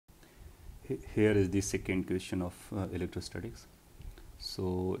Here is the second question of electrostatics.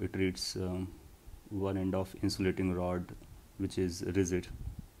 So it reads one end of insulating rod which is rigid,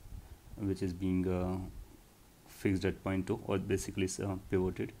 which is being fixed at point 2, or basically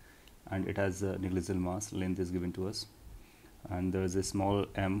pivoted, and it has a negligible mass. Length is given to us, and there is a small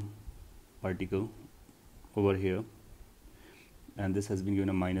m particle over here, and this has been given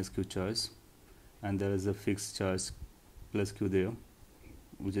a minus q charge, and there is a fixed charge plus q there,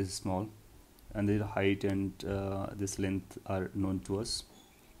 which is small, and the height and this length are known to us.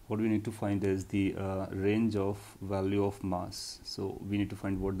 What we need to find is the range of value of mass. So we need to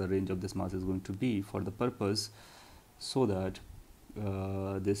find what the range of this mass is going to be for the purpose so that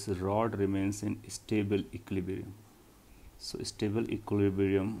this rod remains in stable equilibrium. So stable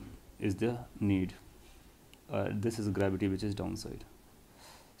equilibrium is the need. This is gravity, which is downside.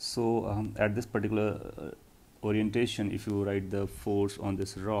 So at this particular orientation, if you write the force on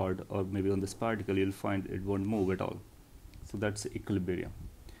this rod or maybe on this particle, you'll find it won't move at all. So that's equilibrium.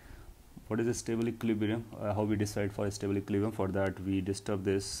 What is a stable equilibrium? How we decide for a stable equilibrium? For that, we disturb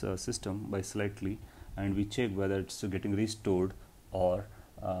this system by slightly, and we check whether it's getting restored or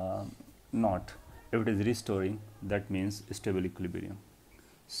not. If it is restoring, that means stable equilibrium.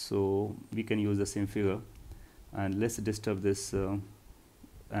 So we can use the same figure, and let's disturb this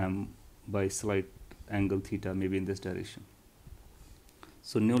by slight angle theta, maybe in this direction.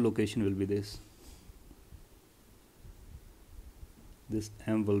 So new location will be this. This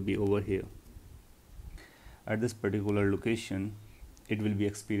m will be over here. At this particular location, it will be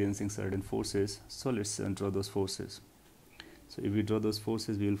experiencing certain forces. So let's draw those forces. So if we draw those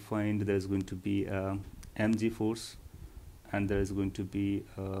forces, we will find there is going to be a mg force, and there is going to be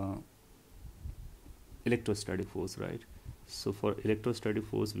electrostatic force, right? So for electrostatic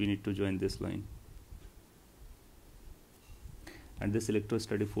force, we need to join this line, and this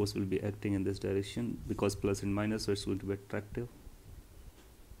electrostatic force will be acting in this direction because plus and minus, so it's going to be attractive.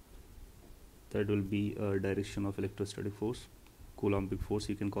 That will be a direction of electrostatic force, Coulombic force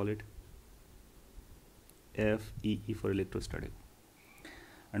you can call it, FEE for electrostatic.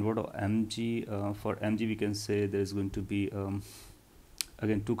 And what are mg? For mg we can say there is going to be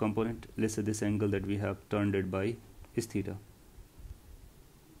again two component. Let's say this angle that we have turned it by is theta.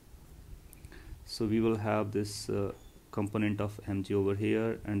 So we will have this component of mg over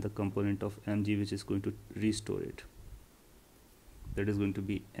here and the component of mg which is going to restore it. That is going to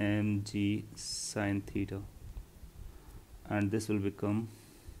be mg sine theta, and this will become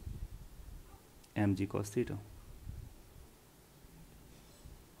mg cos theta.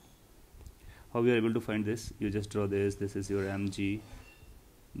 How we are able to find this? You just draw this. This is your mg.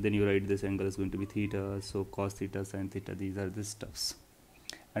 Then you write this angle is going to be theta. So cos theta, sine theta. These are the stuffs.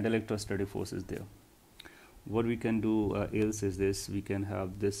 And electrostatic force is there. What we can do else is this. We can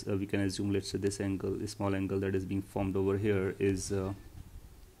have this. We can assume, let's say, this angle, this small angle that is being formed over here is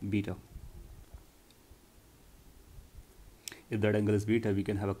beta. If that angle is beta, we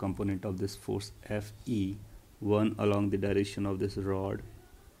can have a component of this force Fe, one along the direction of this rod,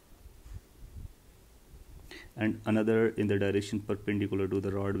 and another in the direction perpendicular to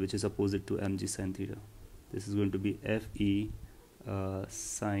the rod, which is opposite to mg sine theta. This is going to be Fe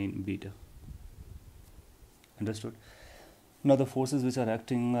sine beta. Understood? Now the forces which are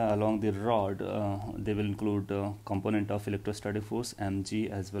acting along the rod, they will include component of electrostatic force mg,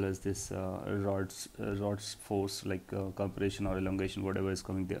 as well as this rod's force like compression or elongation, whatever is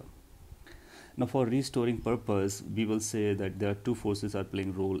coming there. Now for restoring purpose, we will say that there are two forces are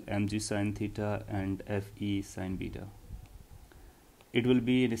playing role, mg sine theta and Fe sine beta. It will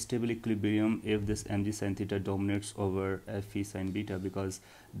be in a stable equilibrium if this mg sine theta dominates over Fe sine beta, because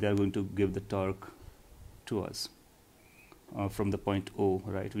they are going to give the torque to us from the point O,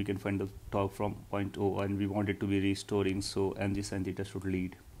 right? We can find the torque from point O, and we want it to be restoring, so mg sine theta should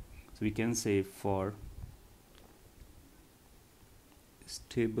lead. So we can say for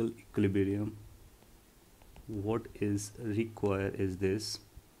stable equilibrium, what is required is this: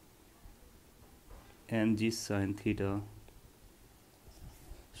 mg sine theta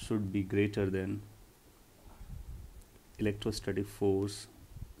should be greater than electrostatic force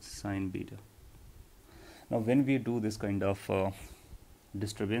sine beta. Now when we do this kind of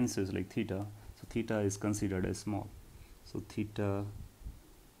disturbances like theta, so theta is considered as small, so theta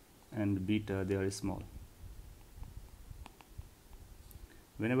and beta, they are small.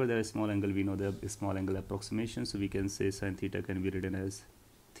 Whenever there is small angle, we know there is small angle approximation, so we can say sine theta can be written as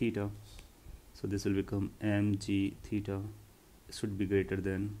theta. So this will become mg theta should be greater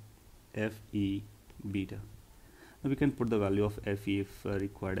than Fe beta. Now we can put the value of Fe if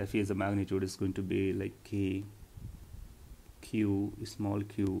required. Fe is a magnitude, is going to be like k q small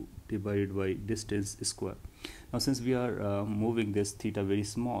q divided by distance square. Now since we are moving this theta very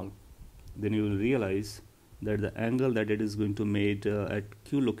small, then you will realize that the angle that it is going to make at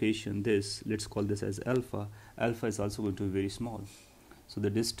q location, this, let's call this as alpha is also going to be very small. So the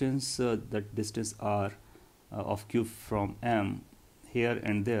distance, that distance r of q from m here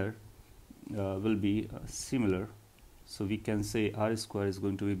and there will be similar. So we can say r square is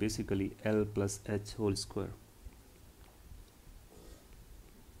going to be basically L plus h whole square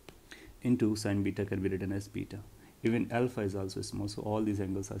into sine beta can be written as beta. Even alpha is also small, so all these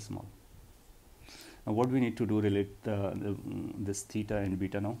angles are small. Now what we need to do, relate this theta and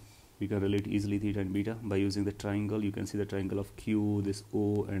beta. Now we can relate easily theta and beta by using the triangle. You can see the triangle of q, this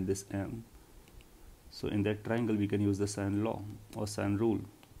o and this m. So in that triangle we can use the sine law or sine rule.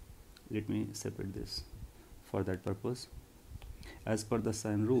 Let me separate this for that purpose. As per the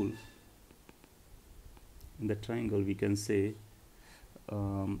sine rule, in the triangle we can say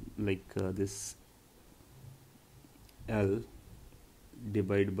this L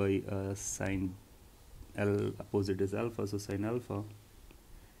divided by sine L opposite is alpha, so sine alpha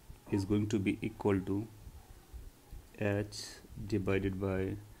is going to be equal to h divided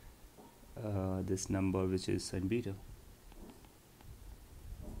by this number which is sine beta,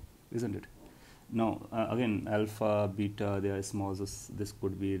 isn't it? Now again, alpha, beta, they are small, so this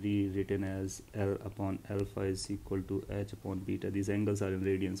could be rewritten as L upon alpha is equal to h upon beta. These angles are in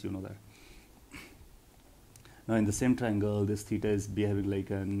radians, you know that. Now in the same triangle, this theta is behaving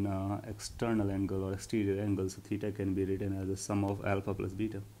like an external angle or exterior angle, so theta can be written as a sum of alpha plus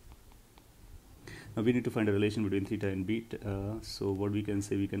beta. Now we need to find a relation between theta and beta, so what we can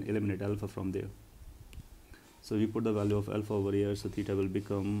say, we can eliminate alpha from there. So we put the value of alpha over here, so theta will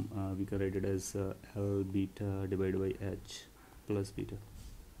become, we can write it as L beta divided by h plus beta.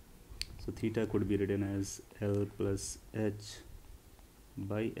 So theta could be written as L plus h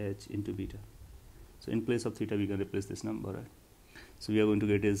by h into beta. So in place of theta we can replace this number, right? So we are going to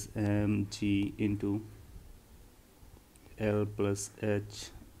get is mg into L plus h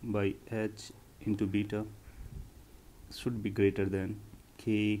by h into beta should be greater than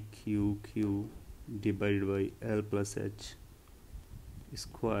kqq divided by L plus h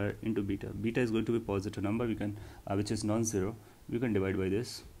square into beta. Beta is going to be positive number, we can which is non-zero. We can divide by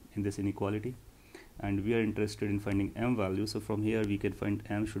this in this inequality, and we are interested in finding m value. So from here we can find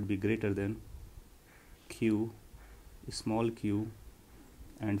m should be greater than q small q,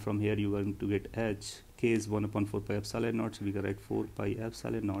 and from here you are going to get h. K is 1 upon 4 pi epsilon naught, so we can write 4 pi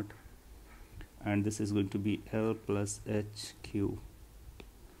epsilon naught, and this is going to be L plus h q.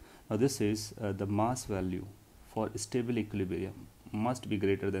 Now this is the mass value for stable equilibrium must be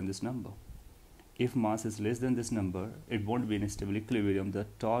greater than this number. If mass is less than this number, it won't be in stable equilibrium. The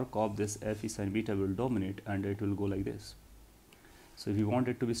torque of this Fe sine beta will dominate and it will go like this. So if you want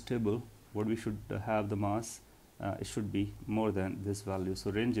it to be stable, what we should have the mass, it should be more than this value.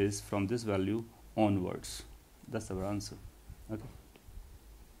 So range is from this value onwards. That's our answer. Okay.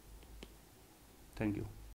 Thank you.